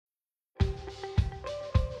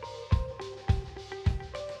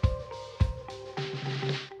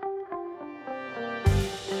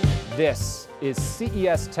This is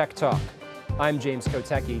CES Tech Talk. I'm James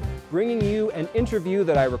Kotecki, bringing you an interview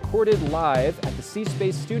that I recorded live at the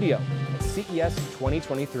C-Space studio at CES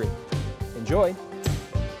 2023. Enjoy.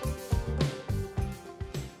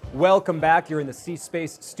 Welcome back. You're in the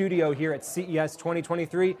C-Space studio here at CES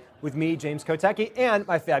 2023 with me, James Kotecki, and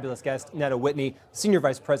my fabulous guest, Neda Whitney, Senior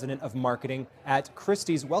Vice President of Marketing at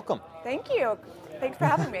Christie's. Welcome. Thank you. Thanks for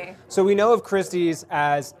having me. So we know of Christie's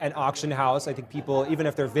as an auction house. I think people, even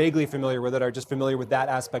if they're vaguely familiar with it, are just familiar with that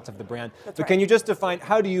aspect of the brand. That's but right. Can you just define,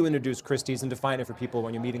 how do you introduce Christie's and define it for people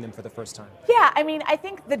when you're meeting them for the first time? Yeah, I mean, I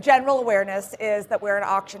think the general awareness is that we're an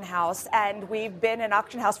auction house, and we've been an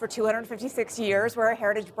auction house for 256 years. We're a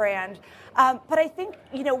heritage brand. But I think,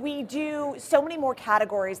 you know, we do so many more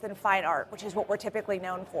categories than fine art, which is what we're typically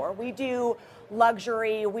known for. We do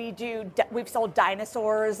luxury, we've sold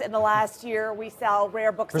dinosaurs in the last year, we sell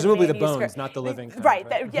rare books. Presumably and the bones, not the living kind, right,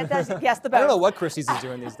 right? Yes, the bones. I don't know what Christie's is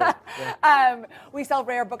doing these days. Yeah. We sell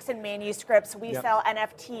rare books and manuscripts, we sell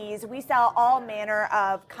NFTs, we sell all manner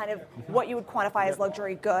of kind of what you would quantify as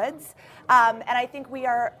luxury goods. And I think we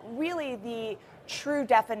are really the true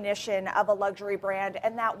definition of a luxury brand,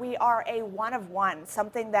 and that we are a one of one,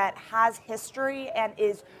 something that has history and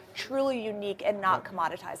is truly unique and not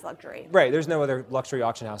commoditized luxury. Right, there's no other luxury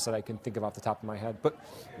auction house that I can think of off the top of my head. But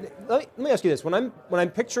let me ask you this, when I'm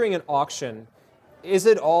picturing an auction, is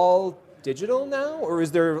it all digital now, or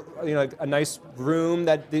is there, you know, a nice room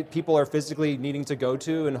that the people are physically needing to go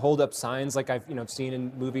to and hold up signs like I've seen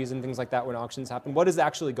in movies and things like that when auctions happen? What is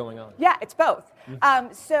actually going on? Yeah, it's both.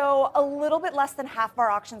 So a little bit less than half of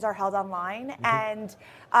our auctions are held online, and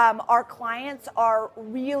our clients are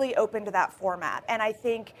really open to that format. And I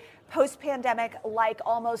think post-pandemic, like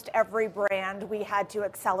almost every brand, we had to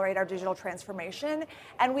accelerate our digital transformation.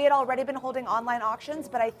 And we had already been holding online auctions,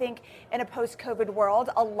 but I think in a post-COVID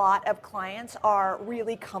world, a lot of clients are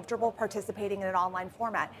really comfortable participating in an online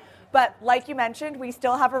format. But like you mentioned, we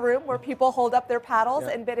still have a room where people hold up their paddles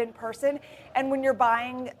and bid in person. And when you're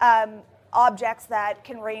buying objects that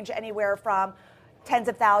can range anywhere from tens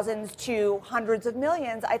of thousands to hundreds of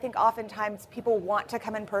millions, I think oftentimes people want to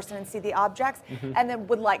come in person and see the objects and then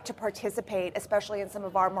would like to participate, especially in some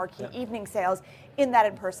of our marquee evening sales, in that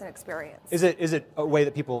in-person experience. Is it a way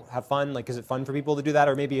that people have fun? Like, is it fun for people to do that?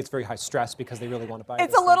 Or maybe it's very high stress because they really want to buy it?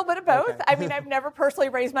 It's a little bit of both. Okay. I mean, I've never personally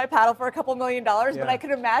raised my paddle for a couple $1 million, but I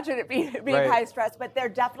can imagine it being high stress. But there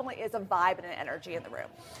definitely is a vibe and an energy in the room.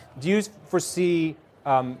 Do you foresee,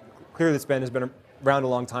 clearly this band has been around a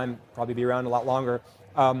long time, probably be around a lot longer.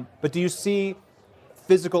 But do you see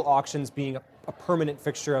physical auctions being a permanent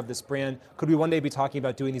fixture of this brand? Could we one day be talking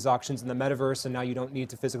about doing these auctions in the metaverse, and now you don't need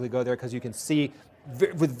to physically go there because you can see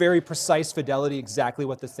with very precise fidelity exactly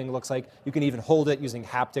what this thing looks like? You can even hold it using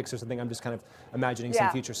haptics or something. I'm just kind of imagining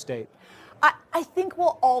some future state. I think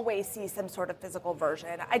we'll always see some sort of physical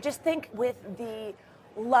version. I just think with the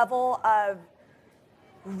level of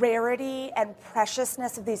rarity and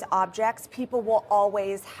preciousness of these objects, people will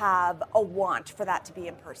always have a want for that to be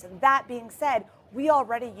in person. That being said, we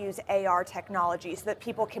already use AR technology so that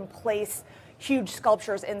people can place huge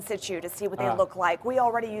sculptures in situ to see what they look like. We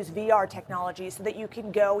already use VR technology so that you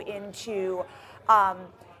can go into a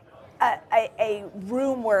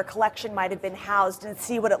room where a collection might have been housed and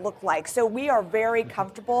see what it looked like. So we are very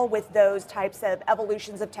comfortable with those types of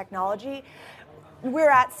evolutions of technology.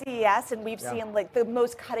 We're at CES and we've seen like the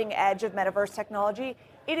most cutting edge of metaverse technology.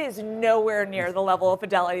 It is nowhere near the level of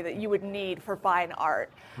fidelity that you would need for fine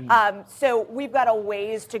art. So we've got a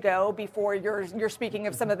ways to go before you're speaking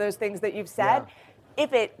of some of those things that you've said.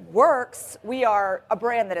 If it works, we are a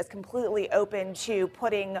brand that is completely open to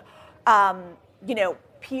putting,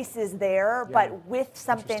 pieces there, but with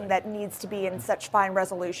something that needs to be in such fine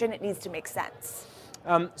resolution, it needs to make sense.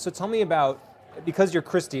 So tell me about, because you're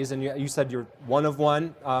Christie's and you said you're one of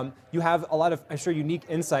one, you have a lot of, I'm sure, unique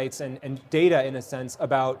insights and data in a sense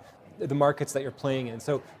about the markets that you're playing in.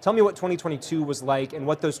 So tell me what 2022 was like and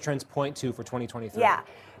what those trends point to for 2023. Yeah.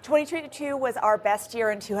 2022 was our best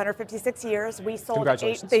year in 256 years. We sold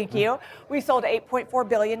Congratulations. We sold $8.4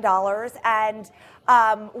 billion, and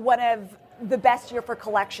one of the best year for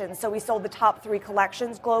collections. So we sold the top 3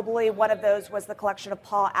 collections globally. One of those was the collection of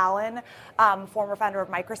Paul Allen, former founder of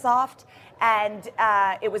Microsoft. And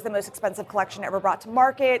it was the most expensive collection ever brought to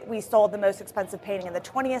market. We sold the most expensive painting in the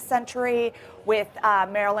 20th century with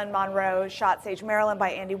Marilyn Monroe's Shot Sage Marilyn by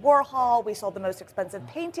Andy Warhol. We sold the most expensive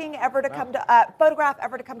painting ever to come to, photograph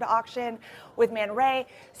ever to come to auction with Man Ray.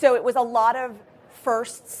 So it was a lot of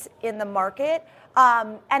firsts in the market.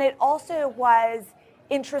 And it also was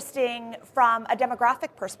interesting from a demographic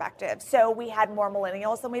perspective. So we had more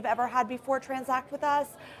millennials than we've ever had before transact with us.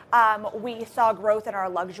 We saw growth in our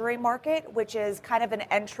luxury market, which is kind of an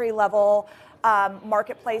entry-level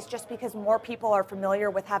marketplace, just because more people are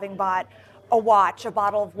familiar with having bought a watch, a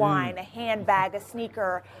bottle of wine, a handbag, a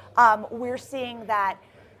sneaker. We're seeing that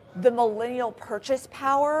the millennial purchase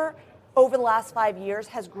power over the last 5 years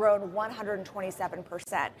has grown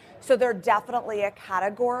 127%. So they're definitely a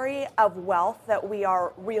category of wealth that we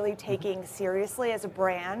are really taking seriously as a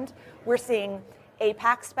brand. We're seeing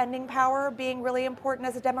APAC spending power being really important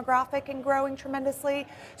as a demographic and growing tremendously.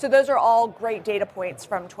 So those are all great data points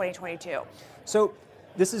from 2022. So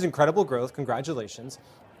this is incredible growth, congratulations.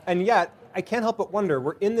 And yet, I can't help but wonder,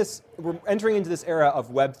 we're entering into this era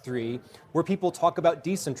of Web3 where people talk about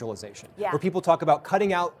decentralization, where people talk about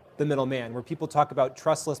cutting out the middleman, where people talk about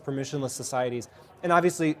trustless, permissionless societies. And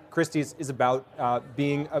obviously, Christie is about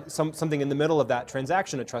being something in the middle of that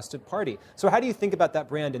transaction, a trusted party. So how do you think about that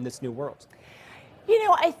brand in this new world? You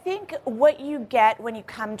know, I think what you get when you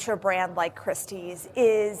come to a brand like Christie's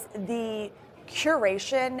is the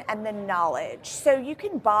curation and the knowledge. So you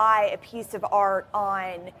can buy a piece of art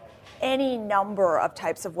on any number of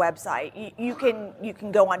types of website. You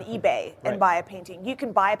can go on eBay and buy a painting. You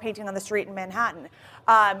can buy a painting on the street in Manhattan.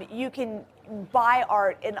 You can buy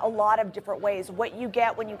art in a lot of different ways. What you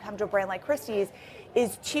get when you come to a brand like Christie's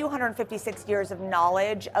is 256 years of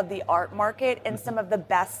knowledge of the art market and some of the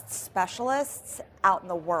best specialists out in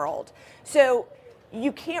the world. So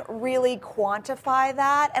you can't really quantify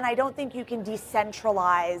that, and I don't think you can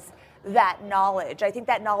decentralize that knowledge. I think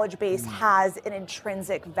that knowledge base has an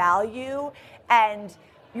intrinsic value, and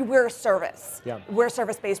we're a service. We're a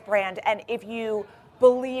service-based brand, and if you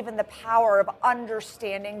believe in the power of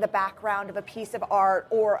understanding the background of a piece of art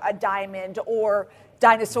or a diamond or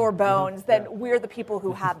dinosaur bones, then we're the people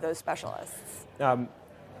who have those specialists.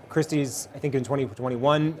 Christie's, I think in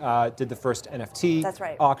 2021, did the first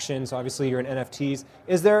NFT auction, so obviously you're in NFTs.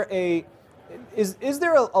 Is there a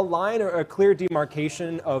line or a clear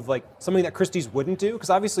demarcation of like something that Christie's wouldn't do? Because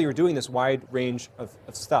obviously you're doing this wide range of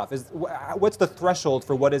stuff. What's the threshold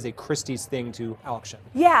for what is a Christie's thing to auction?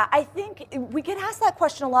 Yeah, I think we get asked that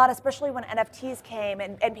question a lot, especially when NFTs came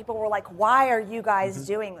and people were like, why are you guys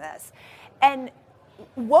doing this? And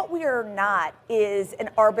what we are not is an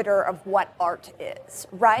arbiter of what art is,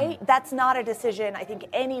 right? That's not a decision I think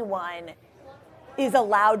anyone is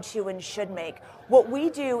allowed to and should make. What we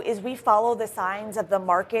do is we follow the signs of the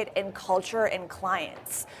market and culture and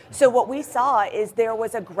clients. So what we saw is there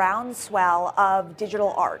was a groundswell of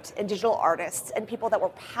digital art and digital artists and people that were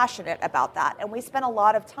passionate about that. And we spent a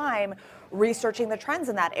lot of time researching the trends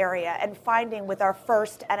in that area and finding with our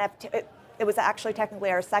first NFT, it was actually technically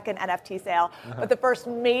our second NFT sale, but the first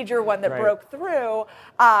major one that broke through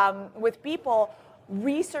with people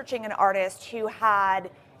researching an artist who had,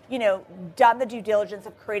 you know, done the due diligence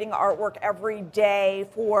of creating artwork every day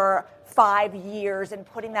for 5 years and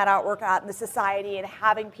putting that artwork out in the society and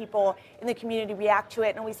having people in the community react to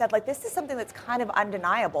it. And we said, like, this is something that's kind of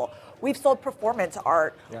undeniable. We've sold performance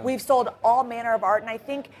art. We've sold all manner of art. And I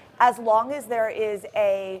think as long as there is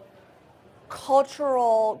a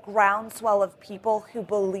cultural groundswell of people who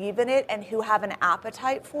believe in it and who have an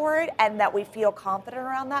appetite for it and that we feel confident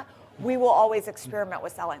around that, we will always experiment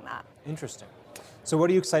with selling that. Interesting. So what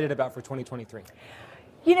are you excited about for 2023?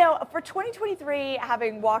 You know, for 2023,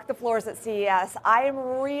 having walked the floors at CES, I am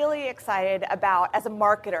really excited about, as a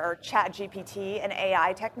marketer, ChatGPT and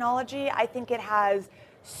AI technology. I think it has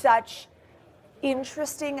such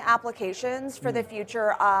interesting applications for the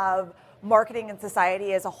future of marketing and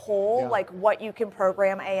society as a whole. Like what you can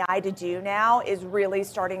program AI to do now is really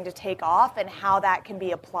starting to take off, and how that can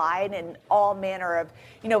be applied in all manner of,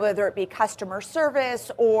 you know, whether it be customer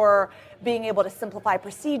service or being able to simplify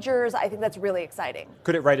procedures. I think that's really exciting.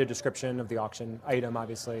 Could it write a description of the auction item,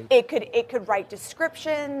 obviously? It could write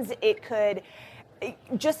descriptions. It could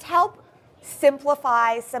just help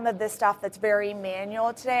simplify some of the stuff that's very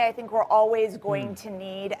manual today. I think we're always going to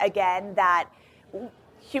need, again, that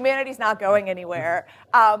humanity's not going anywhere,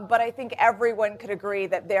 but I think everyone could agree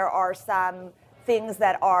that there are some things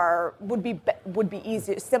that would be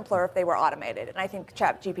easier, simpler if they were automated, and I think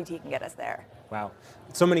ChatGPT can get us there. Wow,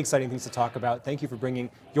 so many exciting things to talk about. Thank you for bringing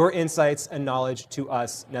your insights and knowledge to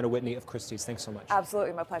us, Neda Whitney of Christie's. Thanks so much.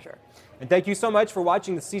 Absolutely, my pleasure. And thank you so much for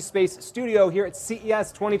watching the C-Space studio here at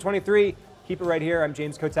CES 2023. Keep it right here. I'm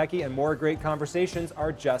James Kotecki, and more great conversations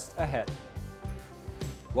are just ahead.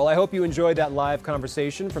 Well, I hope you enjoyed that live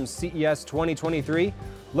conversation from CES 2023.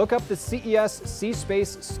 Look up the CES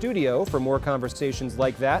C-Space studio for more conversations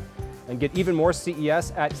like that, and get even more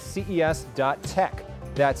CES at ces.tech.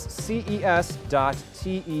 That's ces.tech.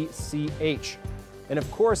 And of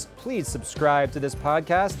course, please subscribe to this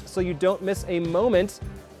podcast so you don't miss a moment.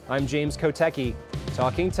 I'm James Kotecki,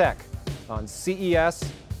 talking tech on CES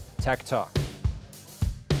Tech Talk.